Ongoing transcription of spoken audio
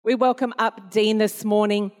We welcome up Dean this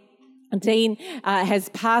morning. Dean has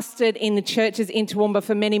pastored in the churches in Toowoomba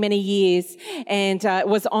for many, many years and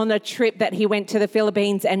was on a trip that he went to the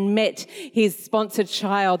Philippines and met his sponsored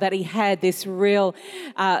child, that he had this real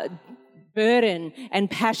burden and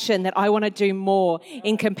passion that I want to do more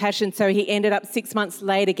in compassion. So he ended up 6 months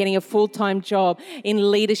later getting a full-time job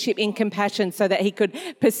in leadership in compassion so that he could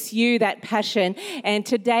pursue that passion. And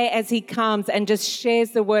today, as he comes and just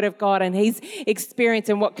shares the word of God and his experience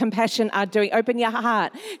and what compassion are doing, open your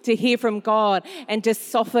heart to hear from God and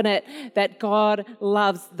just soften it that God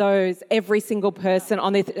loves those, every single person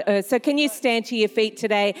on this earth. So can you stand to your feet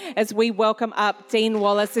today as we welcome up Dean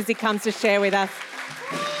Wallace as he comes to share with us?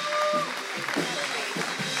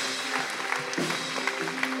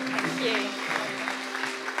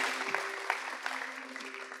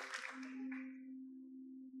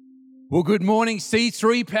 Well, good morning,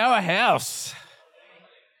 C3 Powerhouse.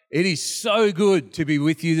 It is so good to be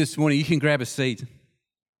with you this morning. You can grab a seat. I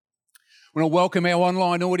want to welcome our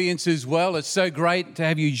online audience as well. It's so great to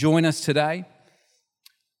have you join us today.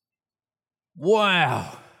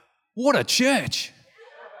 Wow, what a church.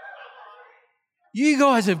 You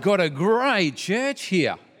guys have got a great church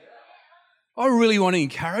here. I really want to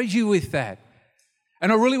encourage you with that.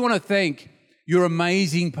 And I really want to thank your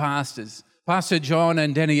amazing pastors, Pastor John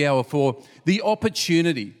and Danielle, for the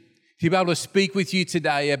opportunity to be able to speak with you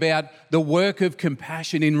today about the work of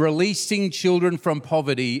compassion in releasing children from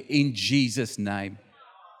poverty in Jesus' name.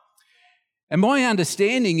 And my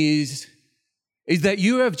understanding is that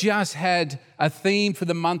you have just had a theme for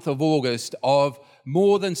the month of August of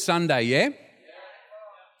More Than Sunday, yeah?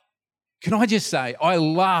 Can I just say, I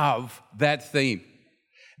love that theme.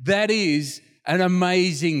 That is an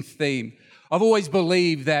amazing theme. I've always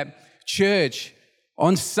believed that church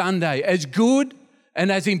on Sunday, as good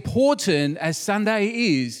and as important as Sunday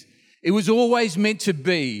is, it was always meant to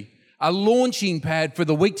be a launching pad for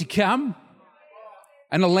the week to come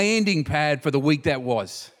and a landing pad for the week that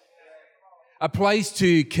was. A place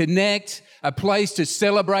to connect, a place to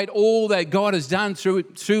celebrate all that God has done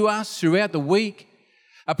through us throughout the week,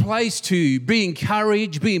 a place to be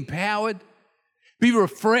encouraged, be empowered, be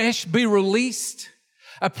refreshed, be released,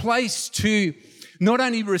 a place to not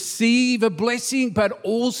only receive a blessing, but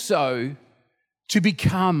also to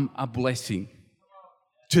become a blessing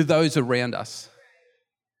to those around us.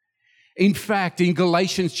 In fact, in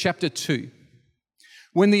Galatians chapter 2,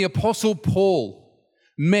 when the Apostle Paul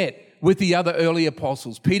met with the other early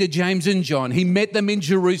apostles, Peter, James, and John, he met them in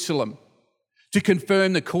Jerusalem to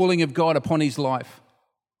confirm the calling of God upon his life.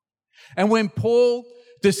 And when Paul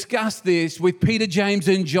discussed this with Peter, James,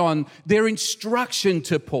 and John, their instruction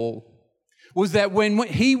to Paul was that when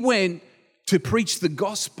he went to preach the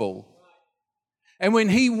gospel and when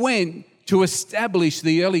he went to establish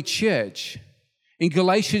the early church, in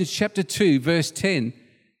Galatians chapter 2, verse 10,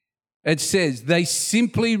 it says, they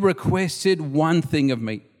simply requested one thing of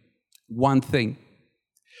me, one thing,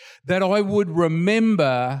 that I would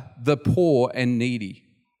remember the poor and needy,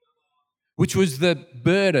 which was the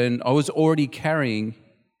burden I was already carrying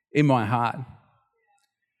in my heart.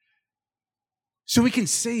 So we can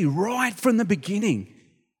see right from the beginning,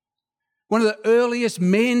 one of the earliest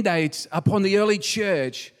mandates upon the early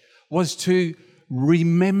church was to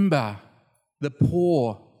remember the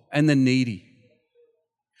poor and the needy,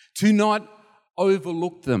 to not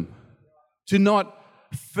overlook them, to not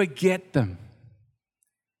forget them.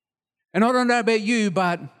 And I don't know about you,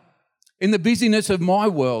 but in the busyness of my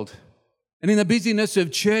world and in the busyness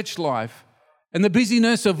of church life and the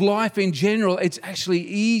busyness of life in general, it's actually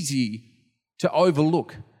easy to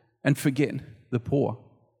overlook and forget the poor.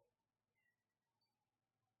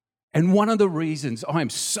 And one of the reasons I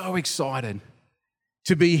am so excited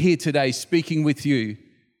to be here today speaking with you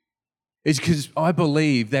is because I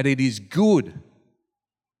believe that it is good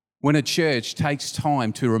when a church takes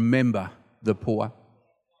time to remember the poor.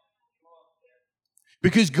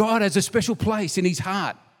 Because God has a special place in his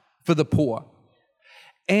heart for the poor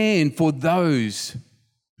and for those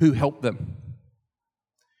who help them.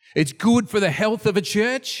 It's good for the health of a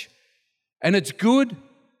church, and it's good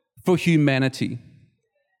for humanity.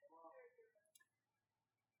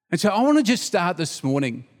 And so I want to just start this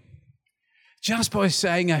morning just by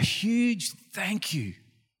saying a huge thank you.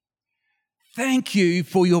 Thank you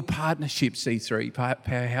for your partnership, C3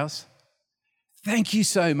 Powerhouse. Thank you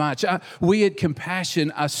so much. We at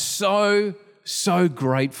Compassion are so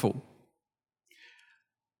grateful.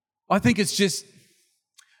 I think it's just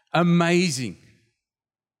amazing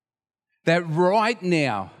that right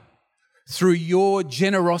now, through your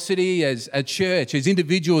generosity as a church, as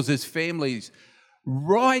individuals, as families,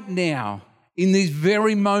 right now, in this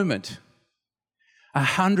very moment,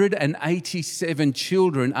 187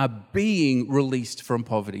 children are being released from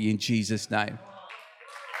poverty in Jesus' name.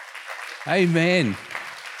 Amen.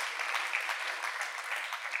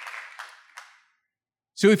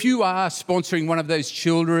 So if you are sponsoring one of those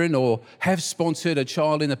children or have sponsored a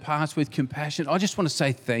child in the past with compassion, I just want to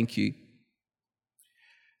say thank you.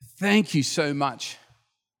 Thank you so much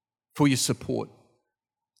for your support.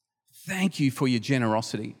 Thank you for your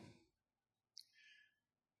generosity.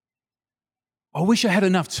 I wish I had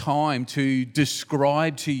enough time to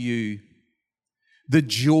describe to you the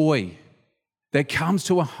joy that comes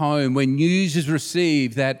to a home when news is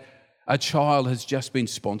received that a child has just been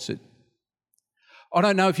sponsored. I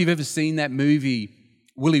don't know if you've ever seen that movie,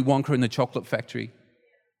 Willy Wonka and the Chocolate Factory.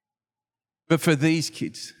 But for these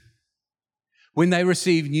kids, when they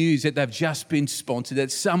receive news that they've just been sponsored,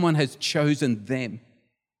 that someone has chosen them,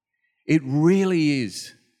 it really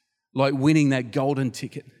is like winning that golden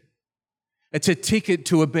ticket. It's a ticket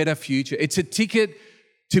to a better future. It's a ticket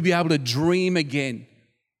to be able to dream again.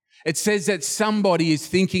 It says that somebody is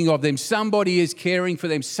thinking of them, somebody is caring for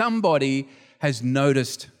them, somebody has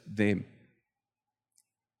noticed them.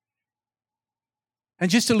 And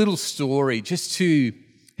just a little story, just to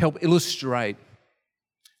help illustrate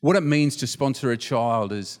what it means to sponsor a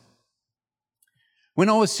child is, when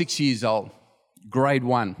I was 6 years old, grade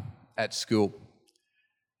 1 at school,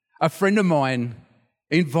 a friend of mine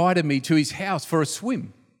invited me to his house for a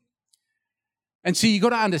swim. And so you've got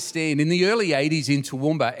to understand, in the early 80s in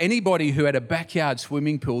Toowoomba, anybody who had a backyard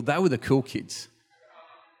swimming pool, they were the cool kids.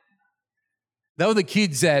 They were the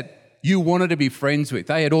kids that you wanted to be friends with.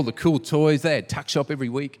 They had all the cool toys. They had tuck shop every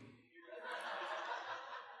week.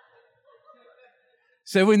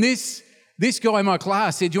 So when this guy in my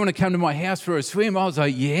class said, "Do you want to come to my house for a swim?" I was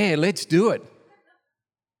like, "Yeah, let's do it."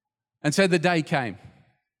 And so the day came.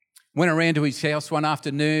 Went around to his house one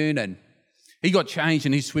afternoon and he got changed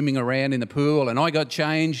and he's swimming around in the pool, and I got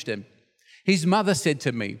changed, and his mother said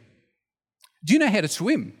to me, "Do you know how to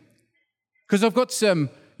swim? Because I've got some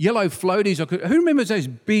yellow floaties. Who remembers those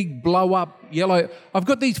big blow-up yellow? I've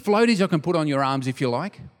got these floaties I can put on your arms if you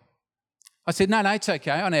like." I said, no, it's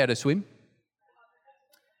okay. I know how to swim.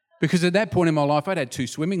 Because at that point in my life, I'd had 2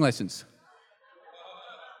 swimming lessons.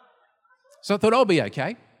 So I thought, I'll be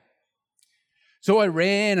okay. So I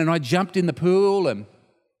ran and I jumped in the pool, and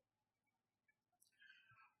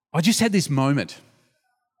I just had this moment,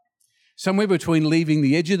 somewhere between leaving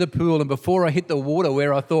the edge of the pool and before I hit the water,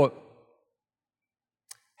 where I thought,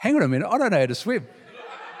 hang on a minute, I don't know how to swim.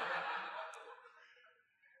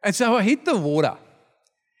 And so I hit the water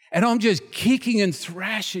and I'm just kicking and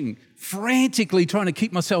thrashing, frantically trying to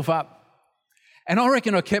keep myself up. And I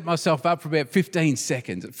reckon I kept myself up for about 15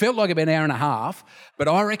 seconds. It felt like about an hour and a half, but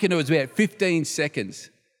I reckon it was about 15 seconds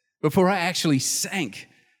before I actually sank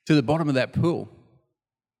to the bottom of that pool.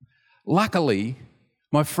 Luckily,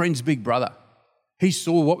 my friend's big brother, he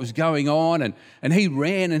saw what was going on, and he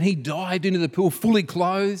ran and he dived into the pool fully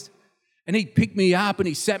clothed, and he picked me up and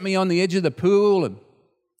he sat me on the edge of the pool, and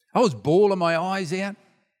I was bawling my eyes out.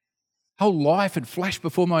 Whole life had flashed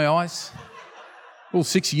before my eyes, all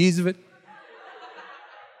 6 years of it.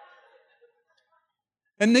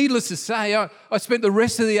 And needless to say, I spent the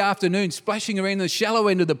rest of the afternoon splashing around the shallow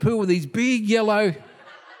end of the pool with these big yellow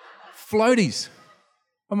floaties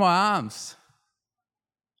on my arms.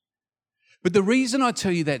 But the reason I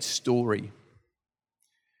tell you that story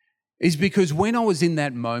is because when I was in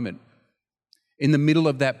that moment, in the middle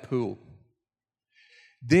of that pool,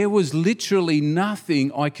 there was literally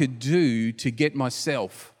nothing I could do to get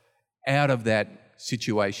myself out of that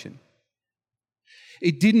situation.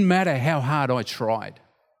 It didn't matter how hard I tried.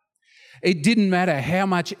 It didn't matter how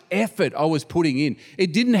much effort I was putting in.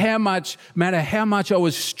 It didn't matter how much I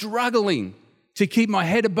was struggling to keep my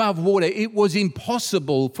head above water. It was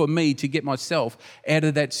impossible for me to get myself out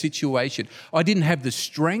of that situation. I didn't have the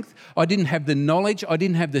strength. I didn't have the knowledge. I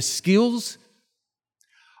didn't have the skills.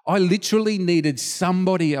 I literally needed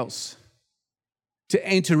somebody else to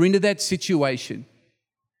enter into that situation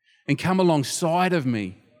and come alongside of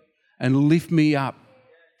me and lift me up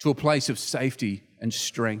to a place of safety and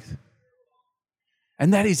strength.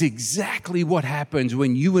 And that is exactly what happens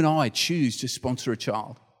when you and I choose to sponsor a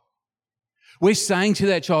child. We're saying to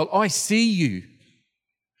that child, I see you.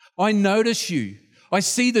 I notice you. I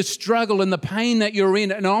see the struggle and the pain that you're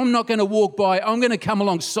in, and I'm not going to walk by. I'm going to come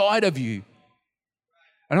alongside of you.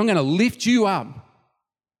 And I'm going to lift you up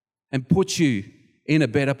and put you in a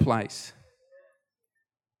better place.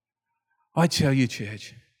 I tell you,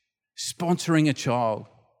 church, sponsoring a child,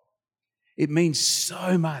 it means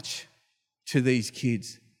so much to these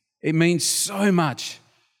kids. It means so much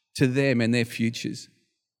to them and their futures.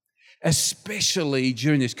 especially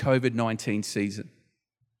during this COVID-19 season.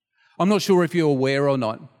 I'm not sure if you're aware or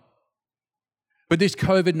not, but this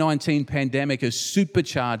COVID-19 pandemic has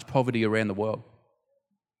supercharged poverty around the world.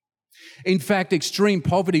 In fact, extreme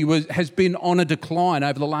poverty has been on a decline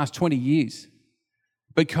over the last 20 years.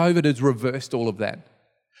 But COVID has reversed all of that,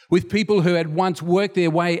 with people who had once worked their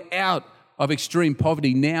way out of extreme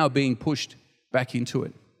poverty now being pushed back into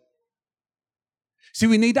it. See,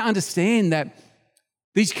 we need to understand that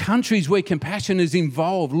these countries where compassion is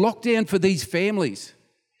involved, lockdown for these families,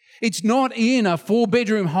 it's not in a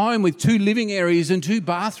 4-bedroom home with 2 living areas and 2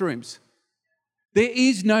 bathrooms. There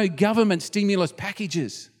is no government stimulus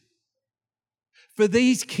packages. For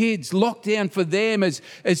these kids, lockdown for them as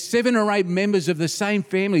 7 or 8 members of the same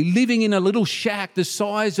family living in a little shack the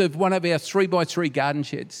size of one of our 3x3 garden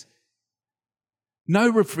sheds. No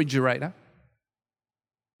refrigerator,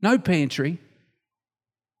 no pantry.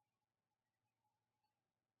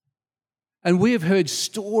 And we have heard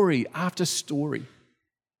story after story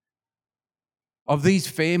of these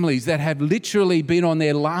families that have literally been on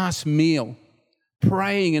their last meal,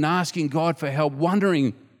 praying and asking God for help,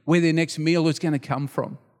 wondering where their next meal is going to come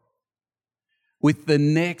from. With the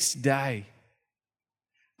next day,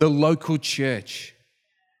 the local church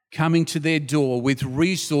coming to their door with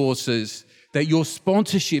resources that your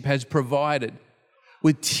sponsorship has provided,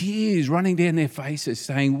 with tears running down their faces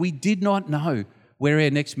saying, we did not know where our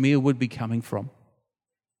next meal would be coming from.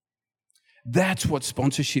 That's what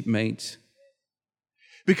sponsorship means.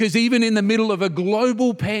 Because even in the middle of a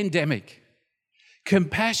global pandemic,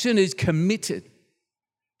 compassion is committed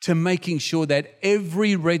to making sure that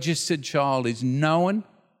every registered child is known,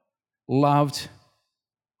 loved,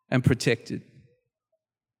 and protected.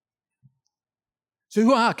 So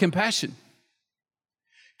who are Compassion?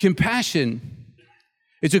 Compassion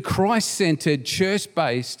is a Christ-centered,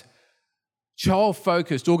 church-based,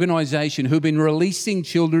 child-focused organisation who have been releasing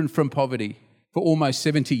children from poverty for almost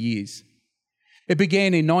 70 years. It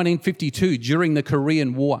began in 1952 during the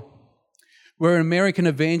Korean War, where an American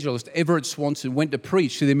evangelist, Everett Swanson, went to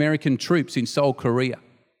preach to the American troops in Seoul, Korea.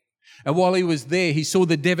 And while he was there, he saw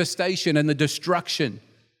the devastation and the destruction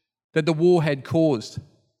that the war had caused.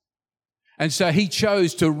 And so he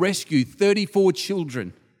chose to rescue 34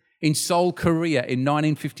 children in Seoul, Korea in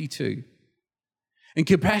 1952. And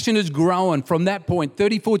Compassion has grown from that point,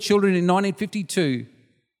 34 children in 1952,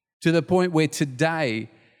 to the point where today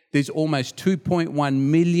there's almost 2.1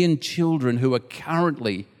 million children who are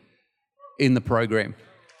currently in the program.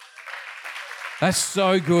 That's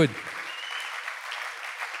so good.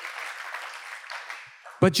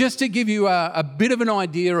 But just to give you a bit of an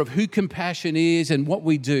idea of who Compassion is and what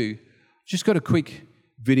we do, just got a quick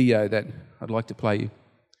video that I'd like to play you.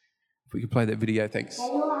 If we could play that video, thanks.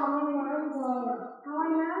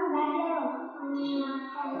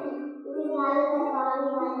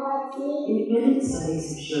 Independent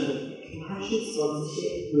studies have shown that compassion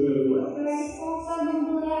sponsorship really works.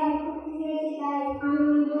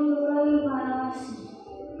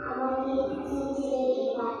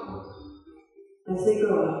 As they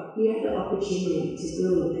grow up, you have the opportunity to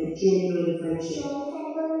build a genuine friendship.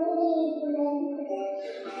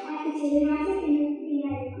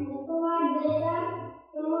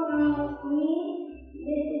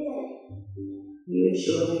 You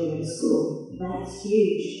ensure they go to school. That's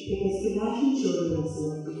huge, because Compassion children are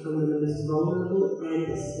selected from the most vulnerable and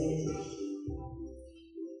disadvantaged.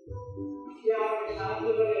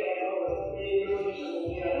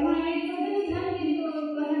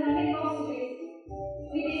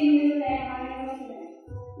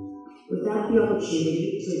 Without the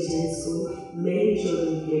opportunity to attend school, many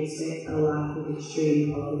children can expect a life of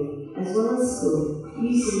extreme poverty. As well as school, you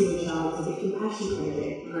send your child to the Compassion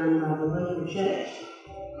Project run by the local church.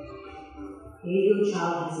 Here your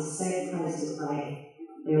child has a safe place to play.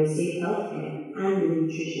 They receive healthcare and the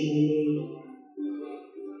nutrition they need.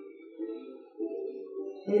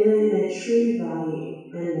 They learn their true value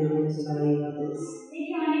and learn to value others.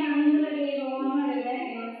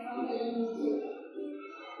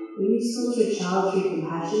 When you sponsor a child through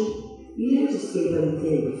Compassion, you don't just give them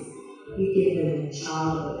things. You give them a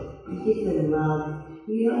childhood. You give them love.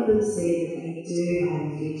 You help them see that they do have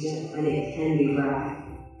a future and it can be bright.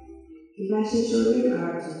 Compassion children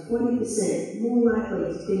are up to 40% more likely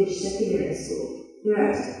to finish secondary school.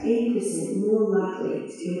 They're up to 80% more likely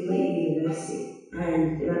to complete university.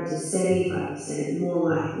 And they're up to 75% more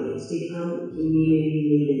likely to become community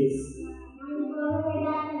leaders.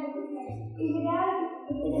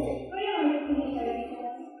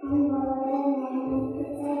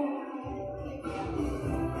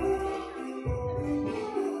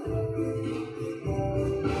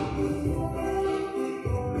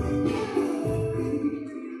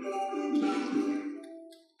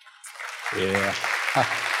 Yeah.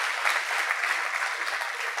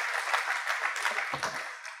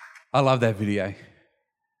 I love that video.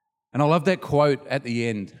 And I love that quote at the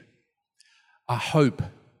end. A hope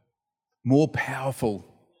more powerful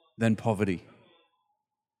than poverty.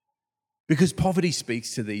 Because poverty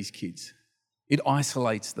speaks to these kids. It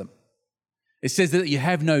isolates them. It says that you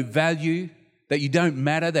have no value, that you don't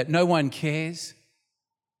matter, that no one cares.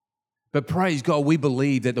 But praise God, we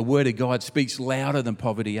believe that the Word of God speaks louder than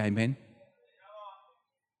poverty. Amen.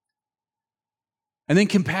 And then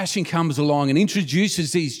compassion comes along and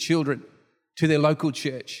introduces these children to their local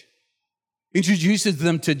church, introduces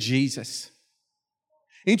them to Jesus,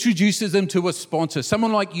 introduces them to a sponsor,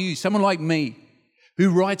 someone like you, someone like me, who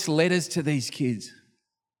writes letters to these kids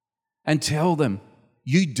and tell them,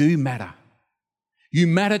 you do matter. You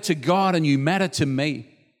matter to God and you matter to me.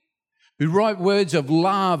 Who write words of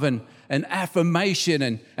love and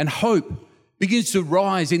affirmation and hope begins to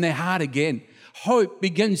rise in their heart again. Hope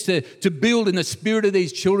begins to build in the spirit of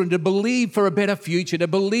these children to believe for a better future, to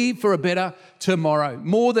believe for a better tomorrow,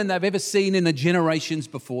 more than they've ever seen in the generations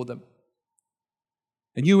before them.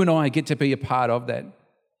 And you and I get to be a part of that.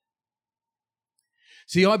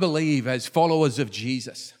 See, I believe as followers of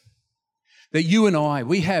Jesus that you and I,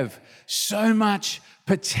 we have so much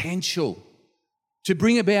potential to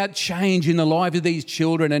bring about change in the lives of these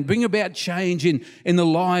children and bring about change in the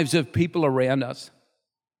lives of people around us.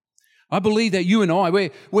 I believe that you and I,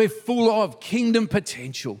 we're full of kingdom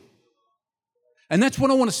potential. And that's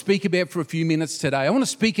what I want to speak about for a few minutes today. I want to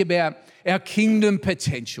speak about our kingdom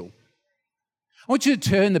potential. I want you to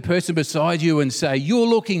turn the person beside you and say, you're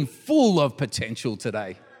looking full of potential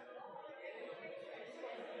today.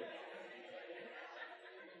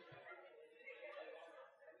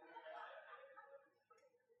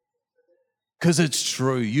 Because it's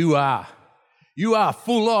true, you are. You are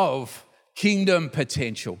full of kingdom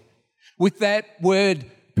potential. With that word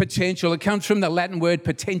potential, it comes from the Latin word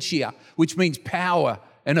potentia, which means power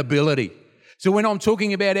and ability. So when I'm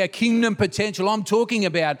talking about our kingdom potential, I'm talking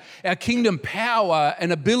about our kingdom power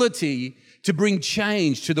and ability to bring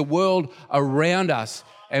change to the world around us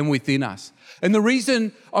and within us. And the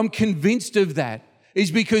reason I'm convinced of that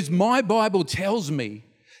is because my Bible tells me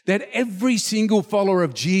that every single follower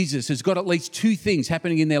of Jesus has got at least two things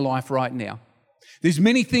happening in their life right now. There's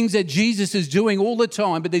many things that Jesus is doing all the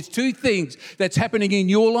time, but there's two things that's happening in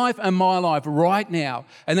your life and my life right now.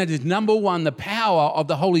 And that is, number one, the power of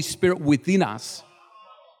the Holy Spirit within us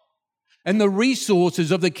and the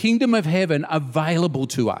resources of the kingdom of heaven available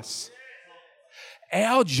to us.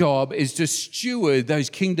 Our job is to steward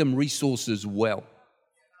those kingdom resources well.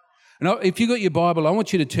 And if you've got your Bible, I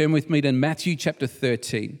want you to turn with me to Matthew chapter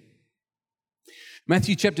 13.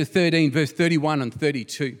 Matthew chapter 13, verse 31 and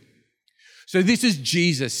 32. So this is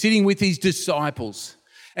Jesus sitting with his disciples,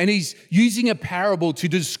 and he's using a parable to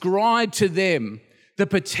describe to them the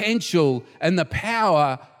potential and the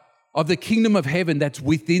power of the kingdom of heaven that's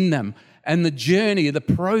within them and the journey, the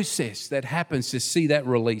process that happens to see that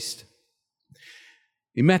released.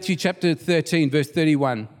 In Matthew chapter 13, verse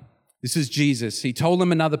 31, this is Jesus. He told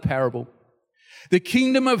them another parable. The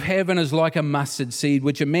kingdom of heaven is like a mustard seed,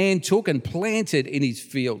 which a man took and planted in his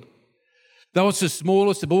field. Though it's the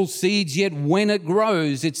smallest of all seeds, yet when it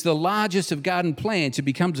grows, it's the largest of garden plants. It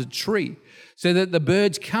becomes a tree, so that the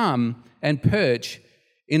birds come and perch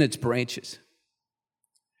in its branches.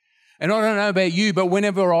 And I don't know about you, but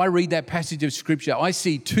whenever I read that passage of Scripture, I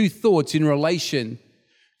see two thoughts in relation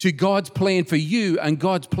to God's plan for you and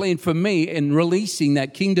God's plan for me in releasing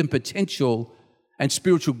that kingdom potential and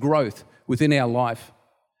spiritual growth within our life.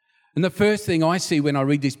 And the first thing I see when I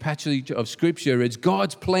read this passage of Scripture is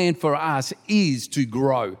God's plan for us is to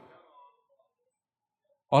grow.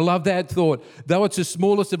 I love that thought. Though it's the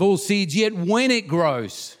smallest of all seeds, yet when it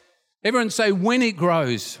grows. Everyone say, when it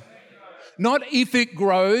grows. Not if it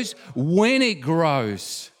grows, when it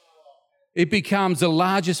grows. It becomes the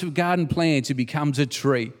largest of garden plants. It becomes a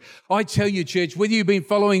tree. I tell you, church, whether you've been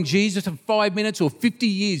following Jesus for 5 minutes or 50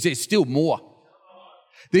 years, there's still more.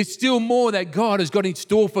 There's still more that God has got in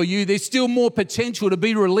store for you. There's still more potential to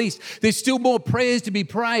be released. There's still more prayers to be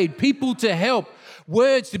prayed, people to help,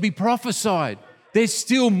 words to be prophesied. There's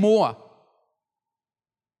still more.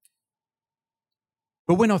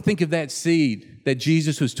 But when I think of that seed that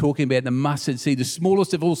Jesus was talking about, the mustard seed, the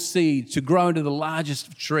smallest of all seeds to grow into the largest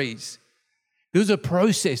of trees, there was a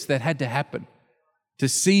process that had to happen to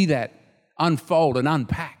see that unfold and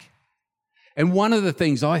unpack. And one of the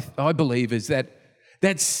things I believe is that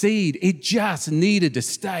seed, it just needed to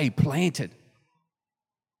stay planted.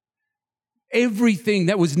 Everything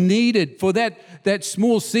that was needed for that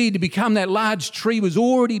small seed to become that large tree was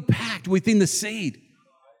already packed within the seed.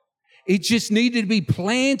 It just needed to be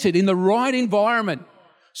planted in the right environment,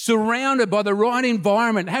 surrounded by the right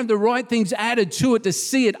environment, have the right things added to it to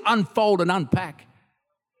see it unfold and unpack.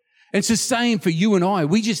 It's the same for you and I.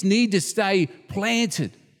 We just need to stay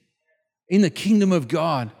planted in the kingdom of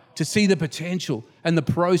God to see the potential and the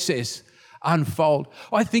process unfold.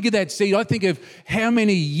 I think of that seed. I think of how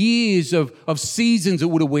many years of seasons it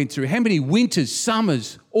would have went through, how many winters,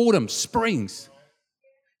 summers, autumns, springs,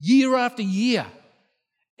 year after year,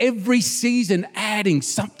 every season adding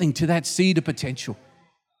something to that seed of potential.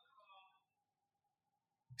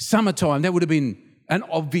 Summertime, that would have been an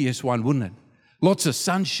obvious one, wouldn't it? Lots of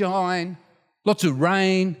sunshine, lots of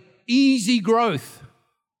rain, easy growth.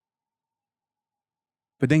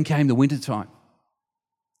 But then came the wintertime,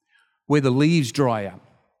 where the leaves dry up,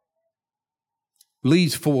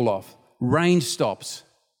 leaves fall off, rain stops.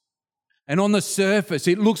 And on the surface,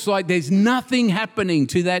 it looks like there's nothing happening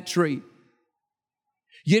to that tree.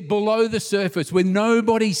 Yet below the surface, where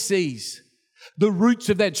nobody sees, the roots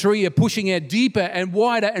of that tree are pushing out deeper and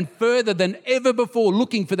wider and further than ever before,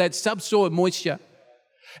 looking for that subsoil moisture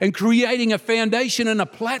and creating a foundation and a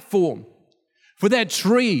platform for that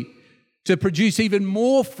tree to produce even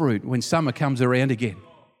more fruit when summer comes around again.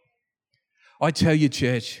 I tell you,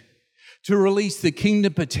 church, to release the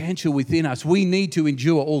kingdom potential within us, we need to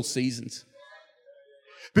endure all seasons.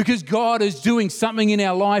 Because God is doing something in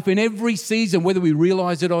our life in every season, whether we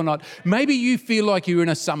realize it or not. Maybe you feel like you're in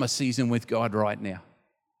a summer season with God right now.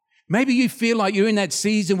 Maybe you feel like you're in that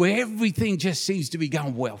season where everything just seems to be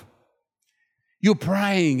going well. You're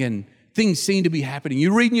praying and things seem to be happening.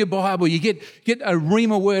 You're reading your Bible, you get a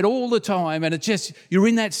rhema word all the time, and you're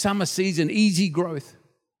in that summer season, easy growth.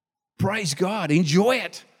 Praise God, enjoy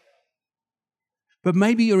it. But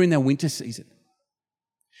maybe you're in that winter season.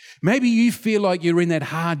 Maybe you feel like you're in that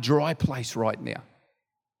hard, dry place right now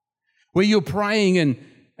where you're praying and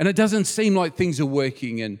it doesn't seem like things are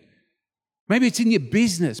working. And maybe it's in your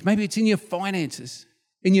business, maybe it's in your finances,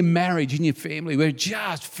 in your marriage, in your family, where it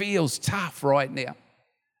just feels tough right now.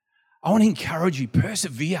 I want to encourage you,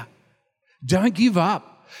 persevere. Don't give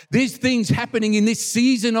up. There's things happening in this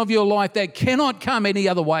season of your life that cannot come any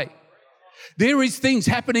other way. There is things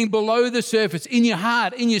happening below the surface, in your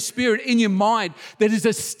heart, in your spirit, in your mind, that is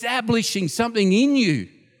establishing something in you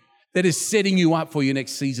that is setting you up for your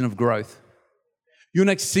next season of growth, your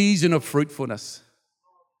next season of fruitfulness.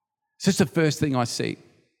 So that's the first thing I see,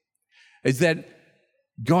 is that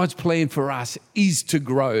God's plan for us is to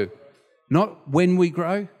grow, not when we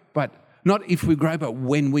grow, but not if we grow, but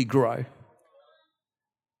when we grow.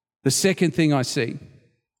 The second thing I see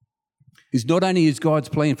is not only is God's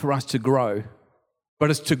plan for us to grow, but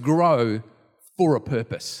it's to grow for a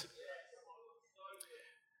purpose.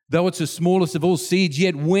 Though it's the smallest of all seeds,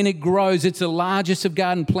 yet when it grows, it's the largest of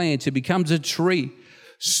garden plants. It becomes a tree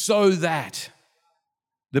so that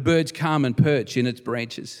the birds come and perch in its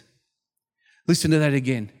branches. Listen to that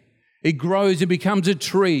again. It grows and becomes a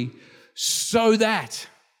tree so that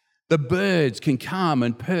the birds can come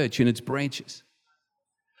and perch in its branches.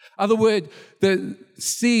 Other word, the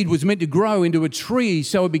seed was meant to grow into a tree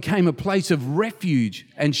so it became a place of refuge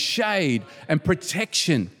and shade and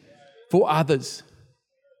protection for others.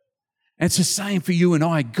 And it's the same for you and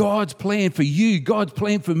I. God's plan for you, God's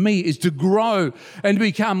plan for me is to grow and to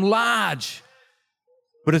become large.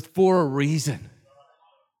 But it's for a reason,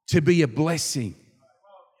 to be a blessing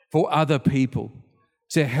for other people,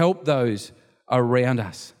 to help those around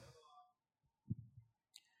us.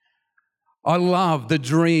 I love the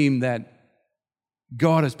dream that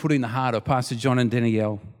God has put in the heart of Pastor John and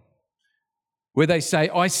Danielle, where they say,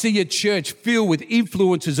 I see a church filled with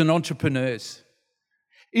influencers and entrepreneurs,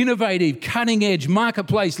 innovative, cutting-edge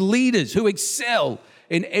marketplace leaders who excel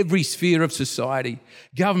in every sphere of society,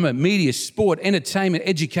 government, media, sport, entertainment,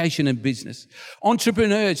 education, and business.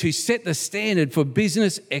 Entrepreneurs who set the standard for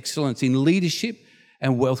business excellence in leadership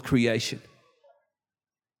and wealth creation.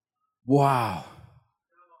 Wow.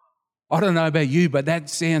 I don't know about you, but that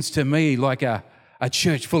sounds to me like a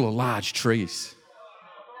church full of large trees.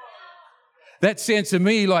 That sounds to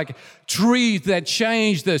me like trees that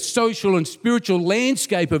change the social and spiritual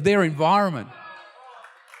landscape of their environment.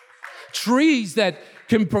 Trees that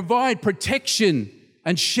can provide protection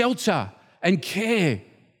and shelter and care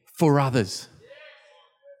for others.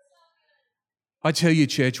 I tell you,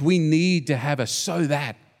 church, we need to have a so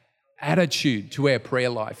that attitude to our prayer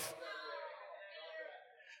life.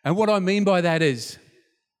 And what I mean by that is,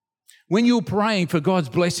 when you're praying for God's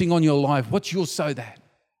blessing on your life, what's your so that?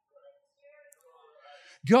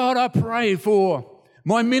 God, I pray for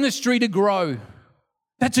my ministry to grow.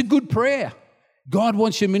 That's a good prayer. God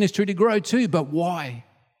wants your ministry to grow too, but why?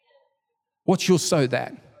 What's your so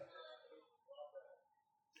that?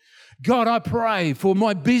 God, I pray for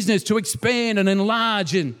my business to expand and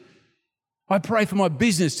enlarge, and I pray for my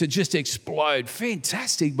business to just explode.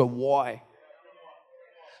 Fantastic, but why?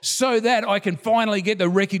 So that I can finally get the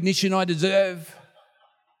recognition I deserve,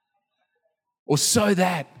 or so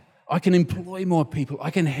that I can employ more people, I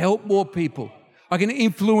can help more people, I can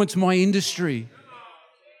influence my industry.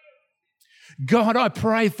 God, I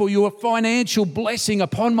pray for your financial blessing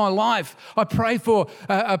upon my life. I pray for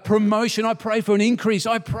a promotion. I pray for an increase.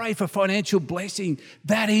 I pray for financial blessing.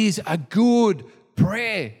 That is a good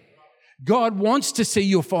prayer. God wants to see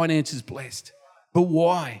your finances blessed. But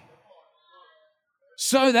why?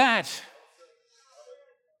 So that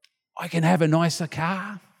I can have a nicer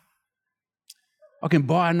car. I can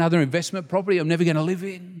buy another investment property I'm never going to live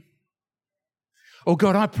in. Oh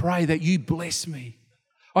God, I pray that you bless me.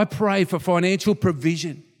 I pray for financial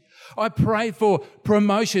provision. I pray for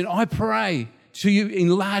promotion. I pray to you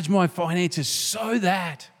enlarge my finances so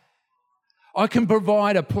that I can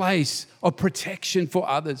provide a place of protection for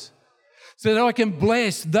others, so that I can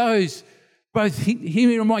bless those both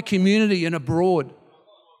here in my community and abroad.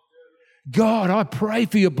 God, I pray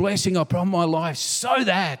for your blessing upon my life so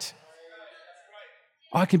that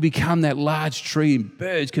I can become that large tree and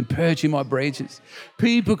birds can perch in my branches.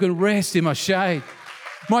 People can rest in my shade.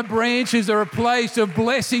 My branches are a place of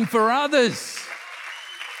blessing for others.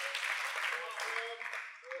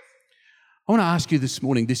 I want to ask you this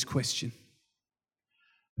morning this question.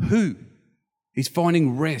 Who is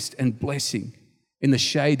finding rest and blessing in the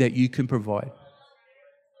shade that you can provide?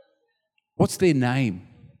 What's their name?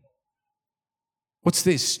 What's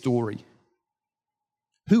their story?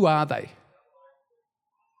 Who are they?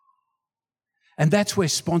 And that's where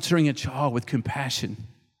sponsoring a child with compassion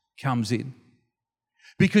comes in.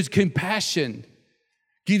 Because compassion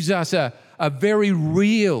gives us a very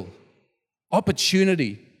real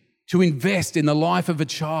opportunity to invest in the life of a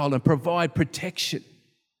child and provide protection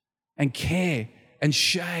and care and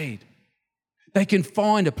shade. They can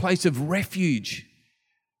find a place of refuge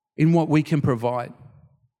in what we can provide.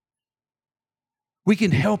 We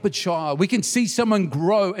can help a child. We can see someone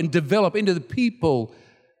grow and develop into the people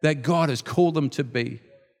that God has called them to be.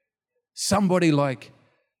 Somebody like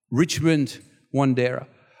Richmond Wandera.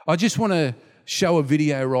 I just want to show a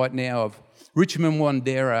video right now of Richmond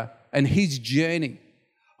Wandera and his journey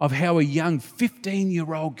of how a young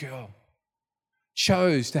 15-year-old girl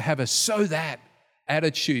chose to have a so that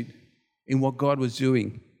attitude in what God was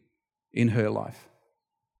doing in her life.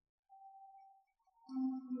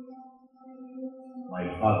 My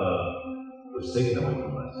father was taken away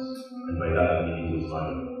from us, and by that I mean he was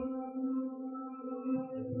violent.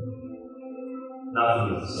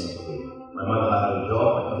 Nothing is the same today. My mother had a job,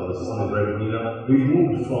 my father was the only breadwinner. We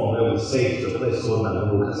moved from where we stayed to a place called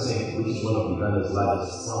Nangaruka Singh, which is one of Uganda's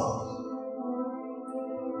largest towns.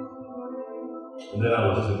 And then I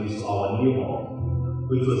was introduced to our new home,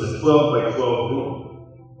 which was a 12 by 12 room.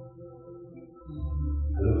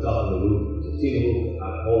 I looked up in the roof, it was a tin roof, I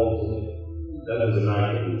called to it. That was the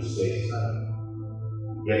night that we would stay time.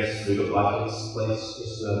 Yes, we got buckets, place,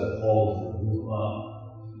 just the halls and the roof up,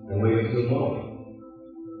 and wait until morning.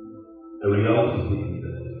 The reality hit me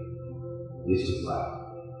that this was life.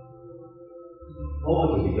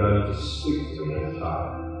 Nobody began to speak to me at the time.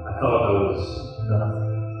 I thought I was nothing.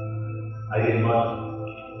 I didn't matter.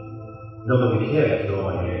 Nobody cared to know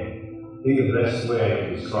my name. I think the best way I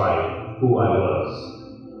can describe who I was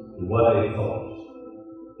and what I thought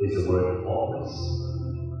is the word hopeless.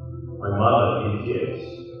 My mother, in tears,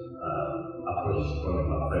 approached one of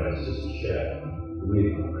my friends just to share with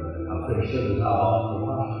my friend. Our friend shared with our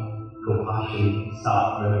compassion. Compassion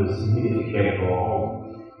started when it was immediately came to our home.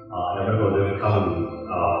 I remember them coming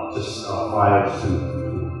just prior to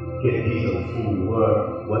get details of who we were,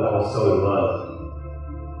 what our story was.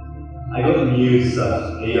 I got the news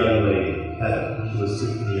that a young lady, Heather, she was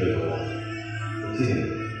 15 years old, a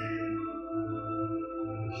teenager.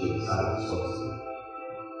 She decided to suicide.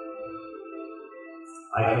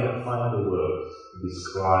 I cannot find the words to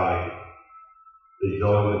describe the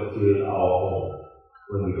joy that filled our home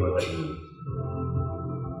when we got to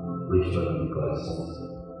Richmond and got sponsor,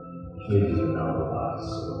 which means it's a number of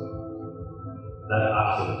artists. That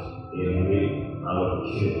accident gave me an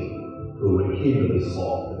opportunity to rekindle this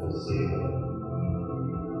hope that was still there.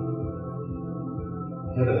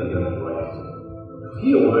 Heather began to write to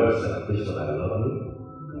hear words like, Richmond, I love you.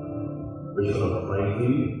 Richmond, I'm praying for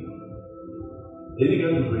you. They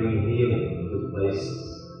began to bring healing into places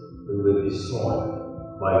that were destroyed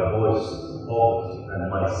by voices, poverty, and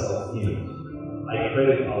my self-image. I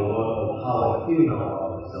credit a lot of how I feel now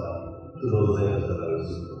about myself to those letters that I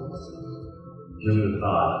received from myself. June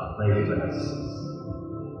 3rd, 1996.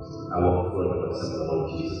 I walk forward and accept the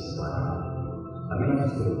Lord Jesus in my heart. I began to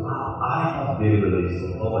say, wow, I have been released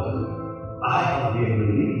from poverty. I have been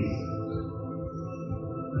released.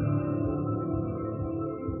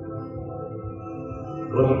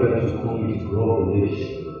 God began to call me to grow in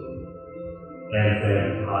leadership. And then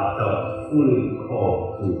I felt fully called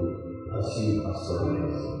to pursue pastoral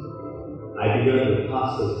ministry. I began the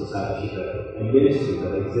pastor's discipleship and ministry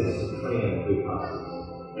that exists to train and equip pastors.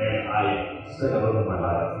 And I spent a lot of my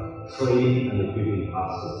life training and equipping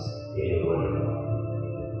pastors in the Word of God.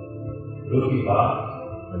 Looking back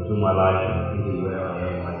into my life and thinking where I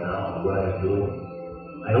am right now and what I'm doing,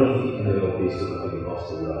 I don't think any of this would have been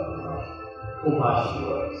possible without compassion. Compassion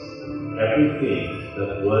works. Everything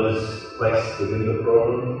that was placed within the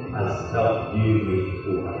program has helped you me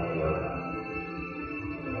to I am right now.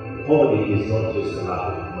 Poverty is not just the lack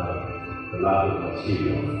of money, the lack of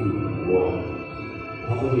material, food, and water.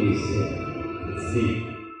 Poverty is sin. It's deep.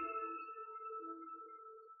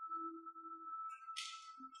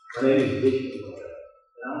 My name is Victor,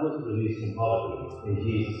 and I'm going to release from poverty in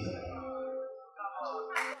Jesus' name.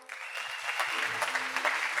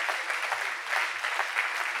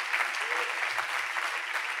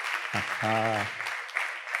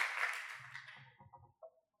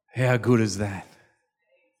 How good is that?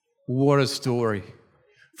 What a story.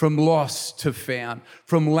 From loss to found,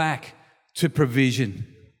 from lack to provision,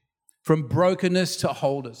 from brokenness to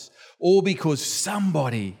wholeness, all because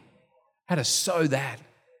somebody had to sow that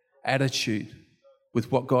attitude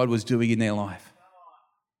with what God was doing in their life.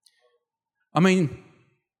 I mean,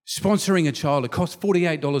 sponsoring a child, it costs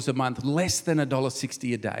 $48 a month, less than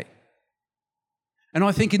 $1.60 a day. And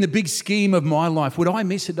I think in the big scheme of my life, would I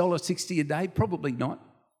miss $1.60 a day? Probably not.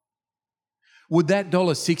 Would that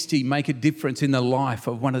 $1.60 make a difference in the life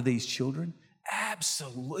of one of these children?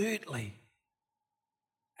 Absolutely.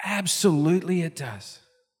 Absolutely it does.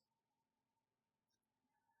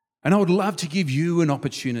 And I would love to give you an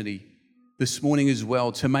opportunity this morning as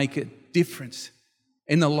well to make a difference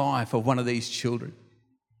in the life of one of these children.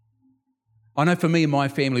 I know for me and my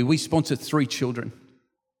family, we sponsor 3 children.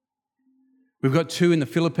 We've got 2 in the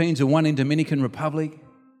Philippines and 1 in Dominican Republic,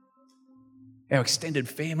 our extended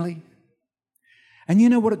family. And you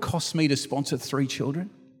know what it costs me to sponsor 3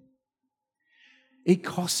 children? It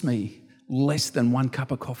costs me less than 1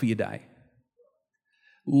 cup of coffee a day.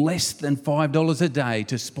 Less than $5 a day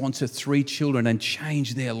to sponsor 3 children and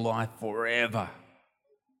change their life forever.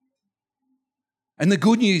 And the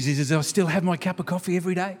good news is I still have my cup of coffee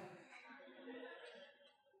every day.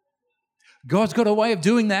 God's got a way of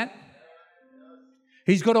doing that.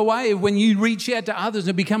 He's got a way of when you reach out to others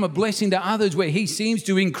and become a blessing to others where He seems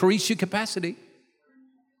to increase your capacity.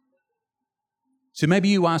 So maybe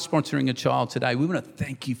you are sponsoring a child today. We want to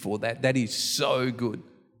thank you for that. That is so good.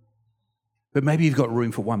 But maybe you've got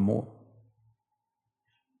room for one more.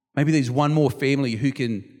 Maybe there's one more family who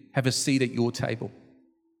can have a seat at your table.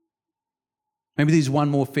 Maybe there's one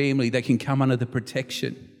more family that can come under the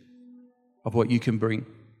protection of what you can bring.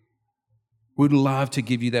 We'd love to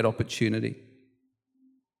give you that opportunity.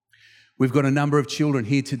 We've got a number of children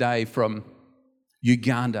here today from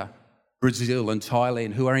Uganda, Brazil and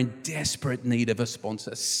Thailand who are in desperate need of a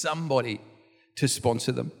sponsor, somebody to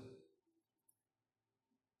sponsor them.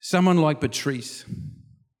 Someone like Patrice.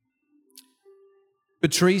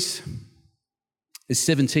 Patrice is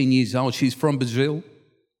 17 years old. She's from Brazil.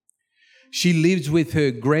 She lives with her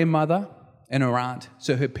grandmother and her aunt,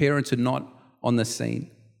 so her parents are not on the scene.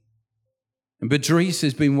 And Patrice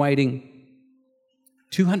has been waiting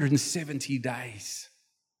 270 days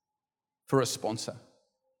for a sponsor.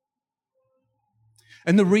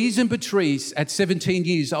 And the reason Patrice, at 17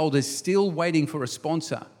 years old, is still waiting for a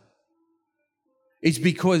sponsor is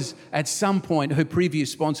because at some point her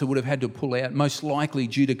previous sponsor would have had to pull out, most likely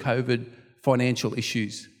due to COVID financial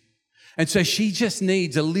issues. And so she just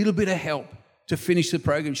needs a little bit of help to finish the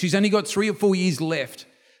program. She's only got 3 or 4 years left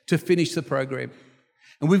to finish the program.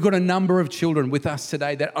 And we've got a number of children with us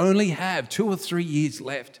today that only have 2 or 3 years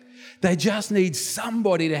left. They just need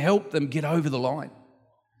somebody to help them get over the line,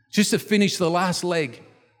 just to finish the last leg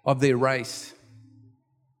of their race.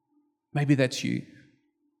 Maybe that's you.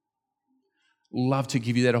 Love to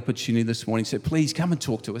give you that opportunity this morning. So please come and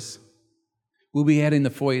talk to us. We'll be out in the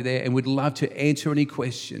foyer there and we'd love to answer any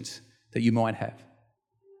questions that you might have.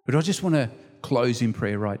 But I just want to close in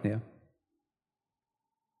prayer right now.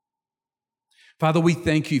 Father, we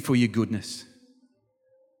thank you for your goodness.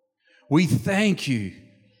 We thank you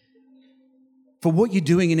for what you're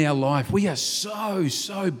doing in our life. We are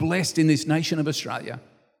so blessed in this nation of Australia.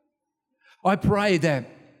 I pray that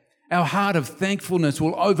our heart of thankfulness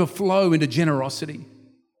will overflow into generosity.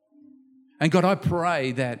 And God, I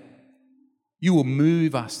pray that you will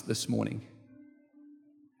move us this morning.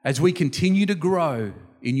 As we continue to grow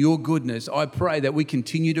in your goodness, I pray that we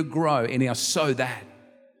continue to grow in our so that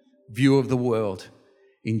view of the world.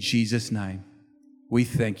 In Jesus' name, we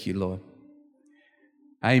thank you, Lord.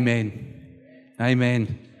 Amen.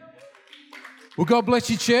 Amen. Well, God bless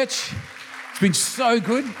you, church. It's been so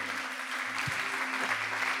good.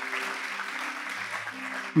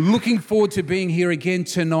 Looking forward to being here again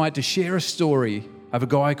tonight to share a story of a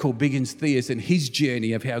guy called Biggins Theus and his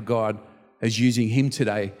journey of how God is using him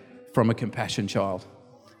today from a compassion child.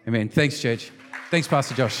 Amen. Thanks, church. Thanks,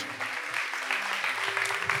 Pastor Josh.